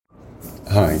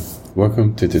Hi,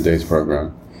 welcome to today's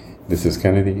program. This is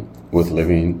Kennedy with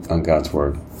Living on God's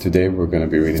Word. Today we're going to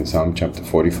be reading Psalm chapter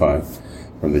 45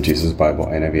 from the Jesus Bible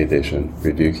NIV edition,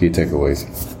 review key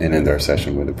takeaways, and end our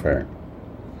session with a prayer.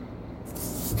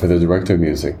 For the director of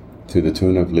music, to the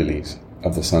tune of Lilies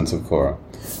of the Sons of Korah,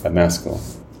 a maskil,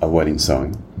 a wedding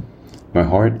song. My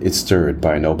heart is stirred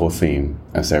by a noble theme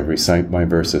as I recite my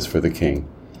verses for the King.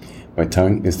 My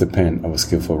tongue is the pen of a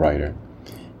skillful writer.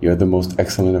 You are the most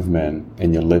excellent of men,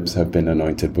 and your lips have been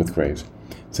anointed with grace,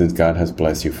 since God has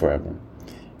blessed you forever.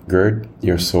 Gird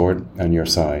your sword on your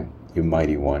side, you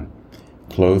mighty one.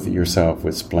 Clothe yourself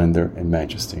with splendor and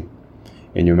majesty.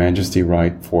 In your majesty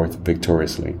ride forth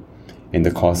victoriously. In the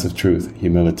cause of truth,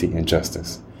 humility, and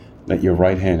justice. Let your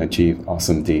right hand achieve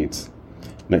awesome deeds.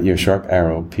 Let your sharp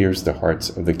arrow pierce the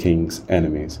hearts of the king's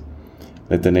enemies.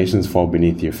 Let the nations fall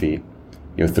beneath your feet.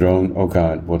 Your throne, O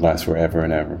God, will last forever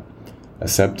and ever. A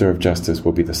scepter of justice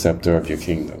will be the scepter of your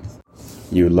kingdom.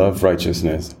 You love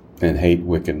righteousness and hate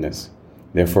wickedness.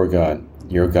 Therefore God,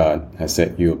 your God, has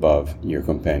set you above your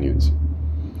companions.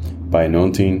 By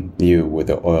anointing you with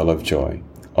the oil of joy,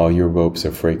 all your robes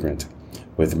are fragrant,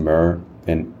 with myrrh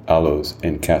and aloes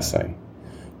and cassia.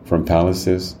 From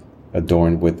palaces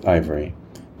adorned with ivory,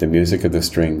 the music of the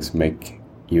strings make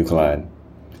you glad.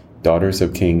 Daughters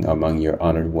of king among your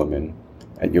honored women,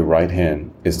 at your right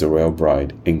hand is the royal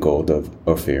bride in gold of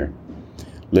Ophir.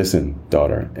 Listen,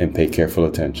 daughter, and pay careful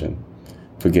attention.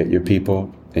 Forget your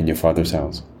people and your father's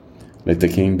house. Let the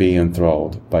king be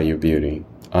enthralled by your beauty.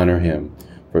 Honor him,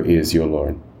 for he is your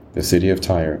Lord. The city of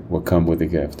Tyre will come with a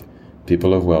gift.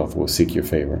 People of wealth will seek your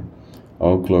favor.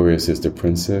 All glorious is the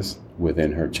princess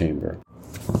within her chamber.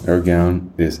 Her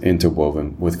gown is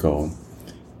interwoven with gold.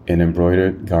 In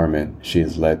embroidered garment she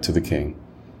is led to the king.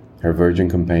 Her virgin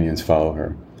companions follow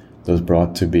her, those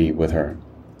brought to be with her.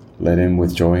 Let in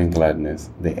with joy and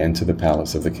gladness they enter the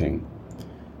palace of the king.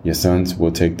 Your sons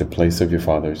will take the place of your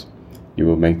fathers. You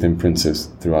will make them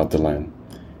princes throughout the land.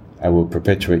 I will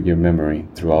perpetuate your memory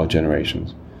through all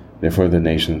generations. Therefore the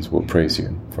nations will praise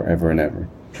you forever and ever.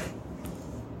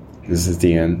 This is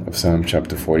the end of Psalm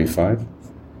chapter 45.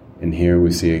 And here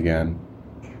we see again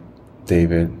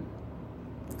David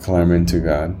clamoring to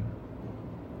God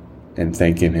and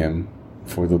thanking him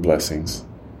for the blessings.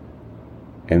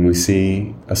 And we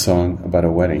see a song about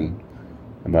a wedding,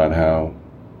 about how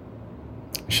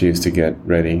she is to get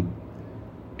ready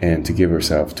and to give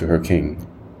herself to her king.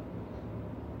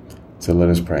 So let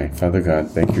us pray. Father God,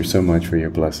 thank you so much for your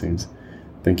blessings.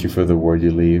 Thank you for the word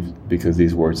you leave, because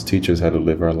these words teach us how to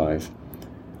live our life,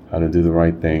 how to do the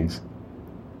right things,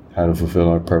 how to fulfill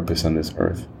our purpose on this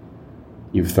earth.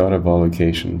 You've thought of all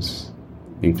occasions,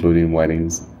 including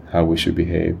weddings, how we should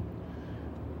behave,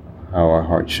 how our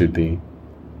hearts should be,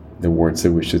 the words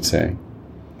that we should say.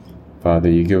 Father,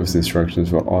 you give us instructions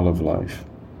for all of life.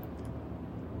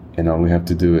 And all we have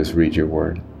to do is read your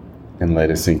word and let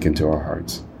it sink into our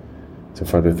hearts. So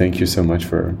Father, thank you so much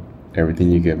for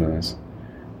everything you've given us.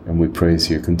 And we praise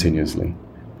you continuously.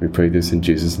 We pray this in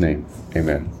Jesus' name.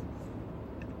 Amen.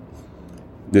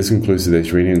 This concludes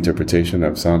today's reading and interpretation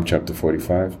of Psalm chapter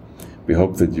 45. We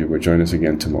hope that you will join us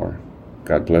again tomorrow.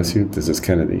 God bless you. This is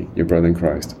Kennedy, your brother in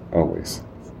Christ, always.